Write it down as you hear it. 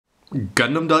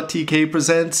Gundam.tk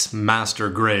presents Master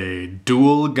Grade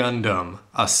Duel Gundam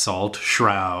Assault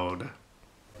Shroud.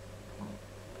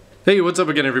 Hey, what's up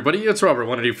again everybody? It's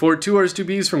Robert184, 2 R's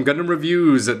 2B's from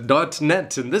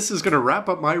GundamReviews.net, and this is going to wrap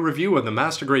up my review on the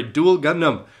Master Grade Duel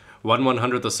Gundam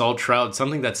 1/100th Assault Shroud,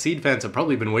 something that Seed fans have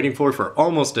probably been waiting for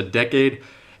almost a decade.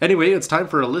 Anyway, it's time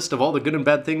for a list of all the good and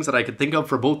bad things that I could think of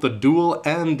for both the Duel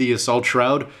and the Assault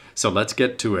Shroud, so let's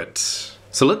get to it.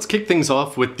 So let's kick things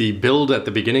off with the build at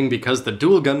the beginning, because the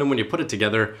Duel Gundam, when you put it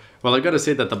together, well, I gotta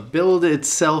say that the build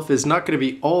itself is not going to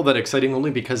be all that exciting,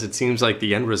 only because it seems like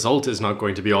the end result is not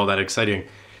going to be all that exciting.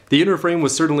 The inner frame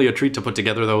was certainly a treat to put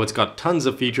together, though. It's got tons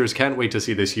of features, can't wait to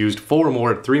see this used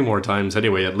 3 more times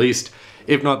anyway, at least,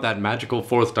 if not that magical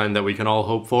 4th time that we can all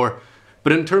hope for.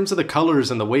 But in terms of the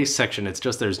colors and the waist section, it's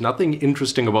just there's nothing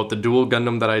interesting about the Duel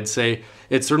Gundam that I'd say.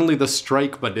 It's certainly the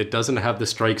strike, but it doesn't have the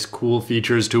strike's cool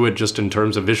features to it just in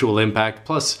terms of visual impact.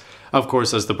 Plus, of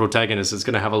course, as the protagonist, it's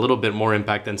going to have a little bit more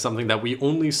impact than something that we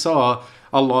only saw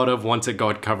a lot of once it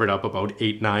got covered up about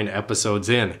 8-9 episodes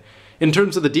in. In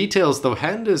terms of the details, the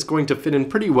hand is going to fit in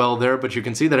pretty well there, but you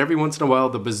can see that every once in a while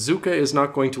the bazooka is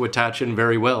not going to attach in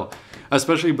very well.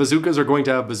 Especially bazookas are going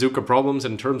to have bazooka problems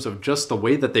in terms of just the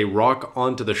way that they rock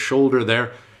onto the shoulder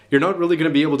there. You're not really going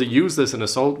to be able to use this in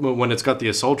Assault when it's got the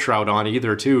Assault Shroud on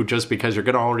either too, just because you're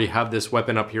going to already have this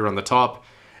weapon up here on the top,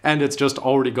 and it's just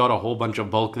already got a whole bunch of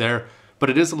bulk there.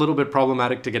 But it is a little bit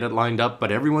problematic to get it lined up,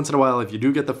 but every once in a while, if you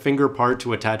do get the finger part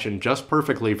to attach in just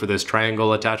perfectly for this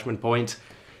triangle attachment point,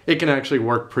 it can actually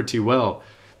work pretty well.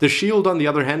 The shield, on the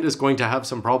other hand, is going to have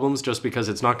some problems just because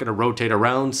it's not going to rotate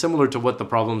around, similar to what the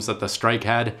problems that the strike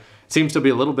had. It seems to be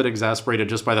a little bit exasperated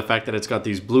just by the fact that it's got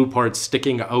these blue parts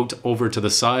sticking out over to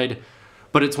the side.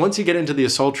 But it's once you get into the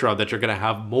Assault Shroud that you're going to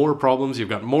have more problems. You've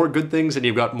got more good things and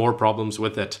you've got more problems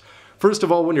with it. First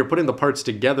of all, when you're putting the parts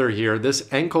together here,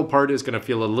 this ankle part is going to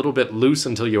feel a little bit loose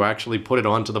until you actually put it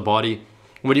onto the body.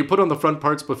 When you put on the front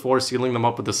parts before sealing them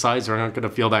up with the sides, they're not going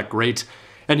to feel that great.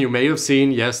 And you may have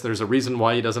seen, yes, there's a reason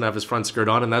why he doesn't have his front skirt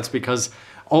on, and that's because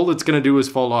all it's going to do is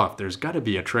fall off. There's got to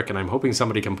be a trick, and I'm hoping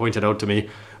somebody can point it out to me.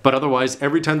 But otherwise,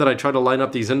 every time that I try to line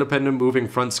up these independent moving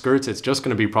front skirts, it's just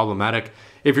going to be problematic.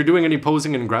 If you're doing any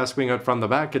posing and grasping out from the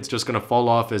back, it's just going to fall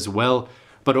off as well.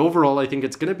 But overall, I think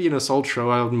it's going to be an Assault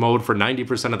Shroud mode for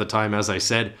 90% of the time, as I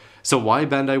said. So why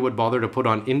Bandai would bother to put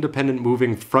on independent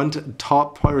moving front,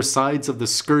 top, or sides of the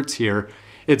skirts here,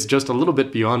 it's just a little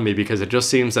bit beyond me, because it just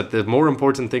seems that the more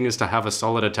important thing is to have a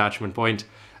solid attachment point,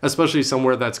 especially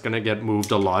somewhere that's going to get moved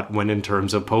a lot when in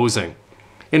terms of posing.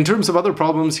 In terms of other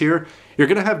problems here, you're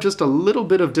going to have just a little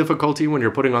bit of difficulty when you're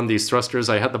putting on these thrusters.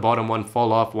 I had the bottom one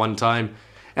fall off one time,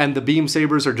 and the beam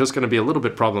sabers are just going to be a little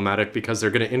bit problematic because they're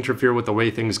going to interfere with the way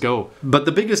things go. But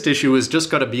the biggest issue is just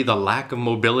got to be the lack of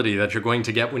mobility that you're going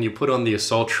to get when you put on the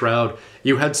Assault Shroud.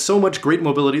 You had so much great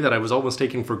mobility that I was almost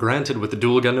taking for granted with the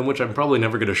Duel Gundam, which I'm probably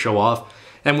never going to show off.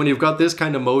 And when you've got this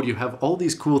kind of mode, you have all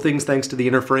these cool things thanks to the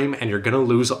inner frame, and you're going to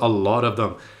lose a lot of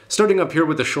them. Starting up here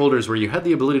with the shoulders, where you had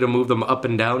the ability to move them up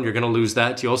and down, you're going to lose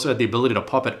that. You also had the ability to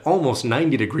pop it almost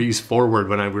 90 degrees forward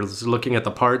when I was looking at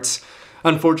the parts.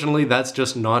 Unfortunately, that's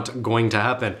just not going to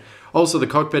happen. Also, the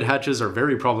cockpit hatches are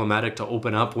very problematic to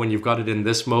open up when you've got it in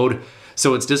this mode,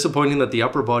 so it's disappointing that the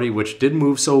upper body, which did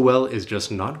move so well, is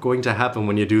just not going to happen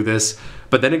when you do this.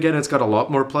 But then again, it's got a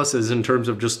lot more pluses in terms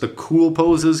of just the cool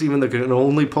poses, even though you can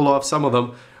only pull off some of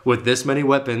them. With this many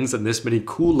weapons and this many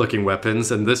cool looking weapons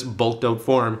and this bulked out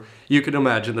form, you can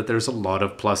imagine that there's a lot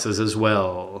of pluses as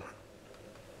well.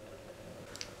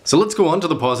 So let's go on to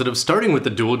the positives, starting with the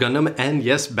Duel Gundam, and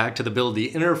yes, back to the build. The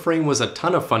inner frame was a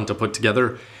ton of fun to put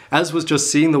together, as was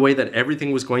just seeing the way that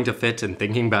everything was going to fit and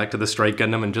thinking back to the Strike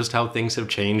Gundam and just how things have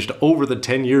changed over the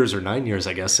 10 years or 9 years,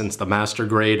 I guess, since the Master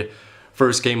Grade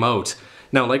first came out.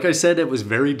 Now, like I said, it was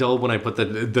very dull when I put the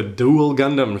Duel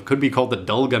Gundam, it could be called the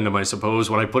Dull Gundam, I suppose,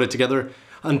 when I put it together,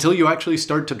 until you actually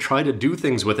start to try to do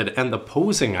things with it, and the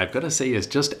posing, I've got to say, is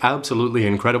just absolutely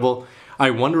incredible. I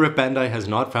wonder if Bandai has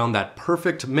not found that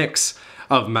perfect mix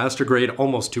of Master Grade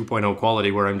almost 2.0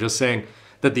 quality, where I'm just saying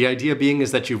that the idea being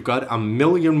is that you've got a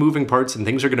million moving parts and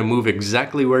things are going to move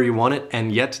exactly where you want it,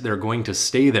 and yet they're going to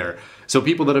stay there. So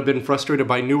people that have been frustrated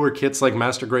by newer kits like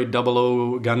Master Grade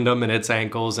 00 Gundam and its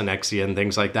ankles and Exia and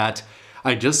things like that,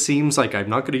 it just seems like I'm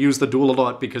not going to use the Duel a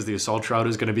lot because the Assault Shroud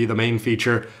is going to be the main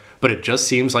feature, but it just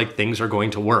seems like things are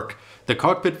going to work. The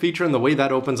cockpit feature and the way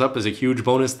that opens up is a huge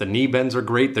bonus. The knee bends are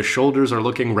great. The shoulders are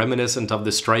looking reminiscent of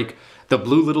the strike. The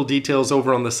blue little details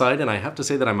over on the side, and I have to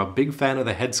say that I'm a big fan of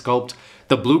the head sculpt.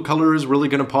 The blue color is really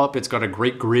going to pop. It's got a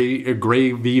great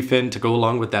gray V-fin to go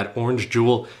along with that orange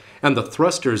jewel. And the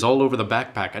thrusters all over the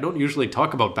backpack. I don't usually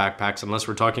talk about backpacks unless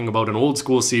we're talking about an old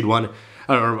school Seed one.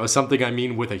 or something I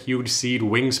mean with a huge Seed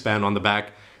wingspan on the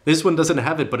back. This one doesn't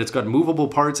have it, but it's got movable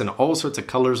parts and all sorts of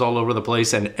colors all over the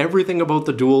place, and everything about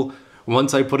the Duel,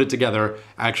 once I put it together,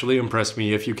 actually impressed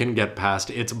me if you can get past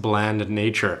its bland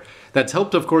nature. That's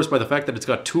helped, of course, by the fact that it's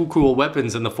got two cool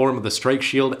weapons in the form of the strike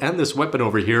shield and this weapon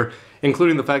over here,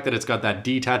 including the fact that it's got that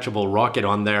detachable rocket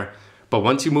on there. But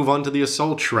once you move on to the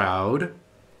Assault Shroud,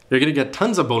 you're going to get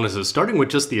tons of bonuses, starting with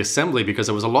just the assembly, because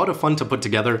it was a lot of fun to put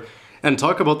together. And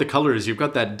talk about the colors, you've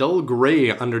got that dull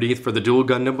gray underneath for the Duel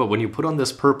Gundam, but when you put on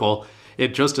this purple,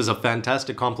 it just is a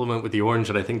fantastic complement with the orange,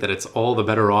 and I think that it's all the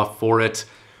better off for it.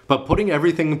 But putting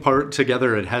everything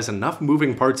together, it has enough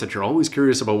moving parts that you're always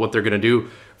curious about what they're going to do.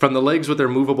 From the legs with their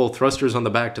movable thrusters on the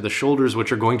back to the shoulders,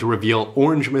 which are going to reveal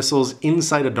orange missiles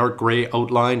inside a dark gray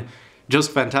outline.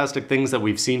 Just fantastic things that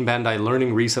we've seen Bandai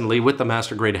learning recently with the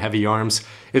Master Grade Heavy Arms.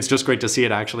 It's just great to see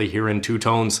it actually here in two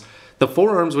tones. The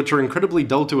forearms, which are incredibly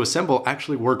dull to assemble,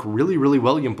 actually work really, really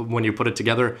well when you put it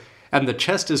together. And the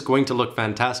chest is going to look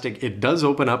fantastic. It does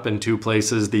open up in two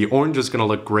places. The orange is going to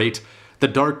look great. The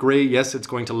dark gray, yes, it's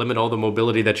going to limit all the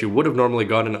mobility that you would have normally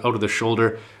gotten out of the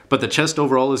shoulder, but the chest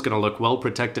overall is going to look well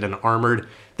protected and armored.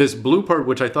 This blue part,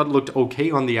 which I thought looked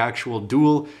okay on the actual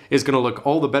Duel, is going to look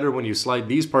all the better when you slide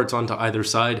these parts onto either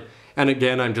side. And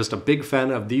again, I'm just a big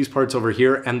fan of these parts over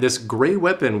here, and this gray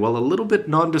weapon, while a little bit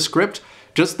nondescript,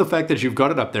 just the fact that you've got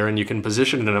it up there and you can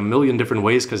position it in a million different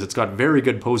ways because it's got very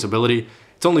good posability.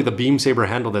 It's only the beam saber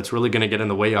handle that's really going to get in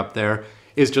the way up there.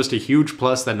 Is just a huge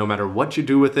plus that no matter what you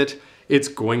do with it, it's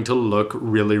going to look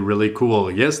really, really cool.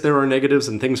 Yes, there are negatives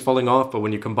and things falling off, but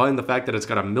when you combine the fact that it's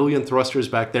got a million thrusters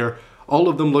back there, all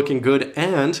of them looking good,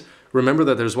 and remember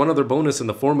that there's one other bonus in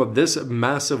the form of this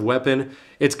massive weapon.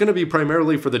 It's going to be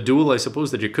primarily for the Duel. I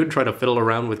suppose that you could try to fiddle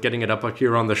around with getting it up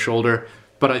here on the shoulder,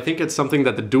 but I think it's something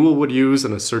that the Duel would use,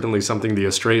 and it's certainly something the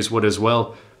Astrays would as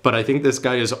well. But I think this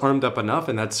guy is armed up enough,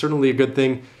 and that's certainly a good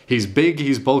thing. He's big,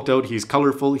 he's bulked out, he's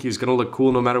colorful, he's going to look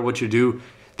cool no matter what you do.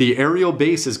 The aerial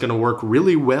base is going to work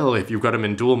really well if you've got him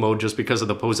in dual mode just because of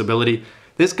the posability.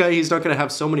 This guy, he's not going to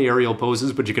have so many aerial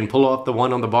poses, but you can pull off the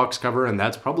one on the box cover, and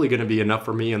that's probably going to be enough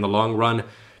for me in the long run.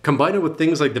 Combine it with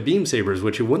things like the beam sabers,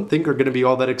 which you wouldn't think are going to be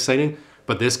all that exciting,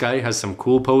 but this guy has some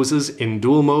cool poses in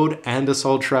dual mode and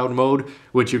Assault Shroud mode,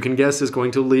 which you can guess is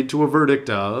going to lead to a verdict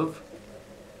of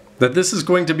that this is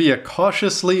going to be a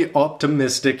cautiously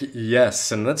optimistic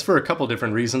yes, and that's for a couple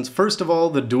different reasons. First of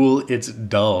all, the Duel, it's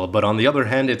dull, but on the other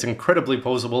hand, it's incredibly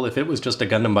posable if it was just a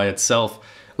Gundam by itself.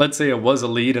 Let's say it was a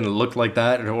lead and it looked like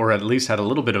that, or at least had a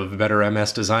little bit of a better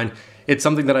MS design. It's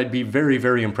something that I'd be very,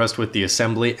 very impressed with the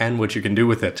assembly and what you can do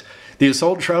with it. The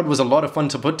Assault Shroud was a lot of fun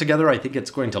to put together. I think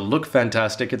it's going to look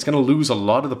fantastic. It's going to lose a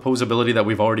lot of the posability that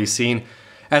we've already seen.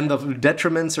 And the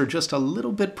detriments are just a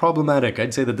little bit problematic.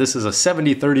 I'd say that this is a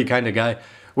 70-30 kind of guy,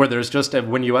 where there's just,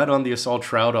 when you add on the Assault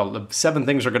Shroud, 7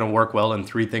 things are going to work well and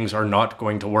 3 things are not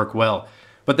going to work well.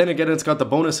 But then again, it's got the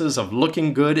bonuses of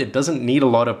looking good. It doesn't need a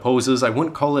lot of poses. I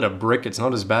wouldn't call it a brick. It's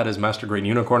not as bad as Master Grade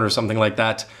Unicorn or something like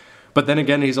that. But then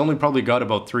again, he's only probably got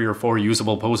about 3 or 4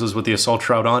 usable poses with the Assault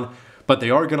Shroud on. But they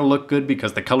are going to look good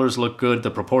because the colors look good,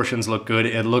 the proportions look good.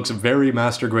 It looks very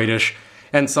Master Grade-ish.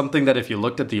 And something that if you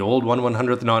looked at the old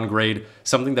 1/100th non-grade,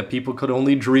 something that people could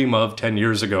only dream of 10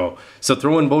 years ago. So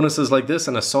throw in bonuses like this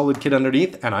and a solid kit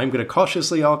underneath, and I'm going to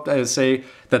cautiously say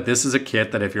that this is a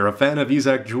kit that if you're a fan of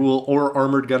Isaac Jewel or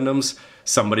Armored Gundams,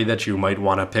 somebody that you might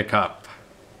want to pick up.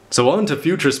 So on to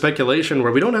future speculation,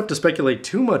 where we don't have to speculate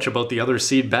too much about the other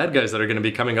Seed bad guys that are going to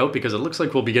be coming out, because it looks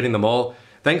like we'll be getting them all.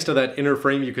 Thanks to that inner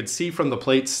frame, you could see from the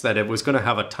plates that it was going to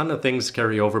have a ton of things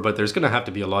carry over, but there's going to have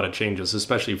to be a lot of changes,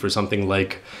 especially for something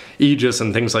like Aegis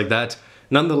and things like that.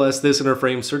 Nonetheless, this inner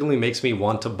frame certainly makes me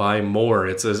want to buy more.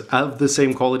 It's of the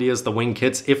same quality as the wing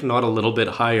kits, if not a little bit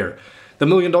higher. The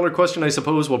million-dollar question, I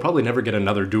suppose, we'll probably never get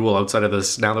another Duel outside of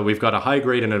this now that we've got a high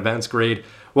grade and advanced grade,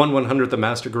 1/100th a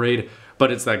master grade,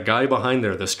 but it's that guy behind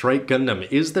there, the Strike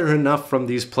Gundam. Is there enough from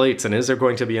these plates, and is there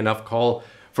going to be enough call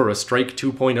for a Strike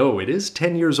 2.0? It is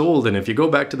 10 years old, and if you go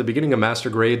back to the beginning of Master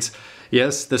Grades,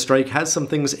 yes, the Strike has some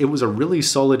things. It was a really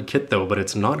solid kit though, but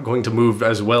it's not going to move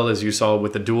as well as you saw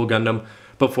with the Duel Gundam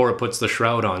before it puts the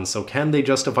Shroud on. So can they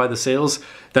justify the sales?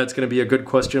 That's going to be a good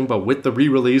question, but with the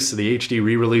re-release, the HD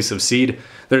re-release of Seed,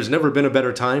 there's never been a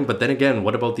better time. But then again,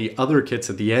 what about the other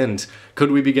kits at the end? Could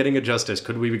we be getting a Justice?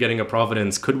 Could we be getting a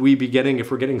Providence? Could we be getting,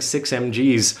 if we're getting 6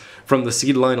 MGs from the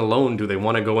Seed line alone, do they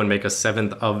want to go and make a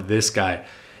 7th of this guy?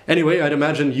 Anyway, I'd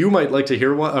imagine you might like to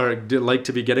hear one, or like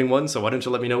to be getting one, so why don't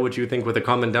you let me know what you think with a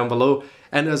comment down below.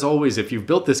 And as always, if you've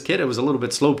built this kit, I was a little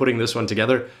bit slow putting this one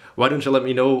together, why don't you let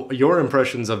me know your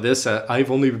impressions of this? I've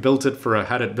only built it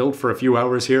had it built for a few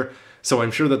hours here, So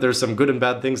I'm sure that there's some good and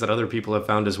bad things that other people have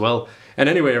found as well. And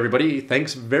anyway, everybody,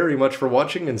 thanks very much for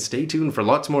watching, and stay tuned for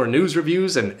lots more news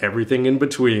reviews and everything in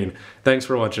between. Thanks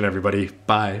for watching, everybody.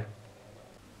 Bye.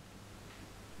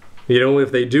 You know,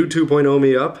 if they do 2.0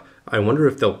 me up, I wonder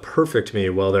if they'll perfect me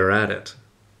while they're at it.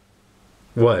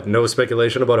 What, no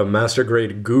speculation about a master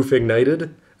grade goof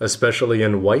ignited? Especially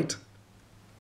in white?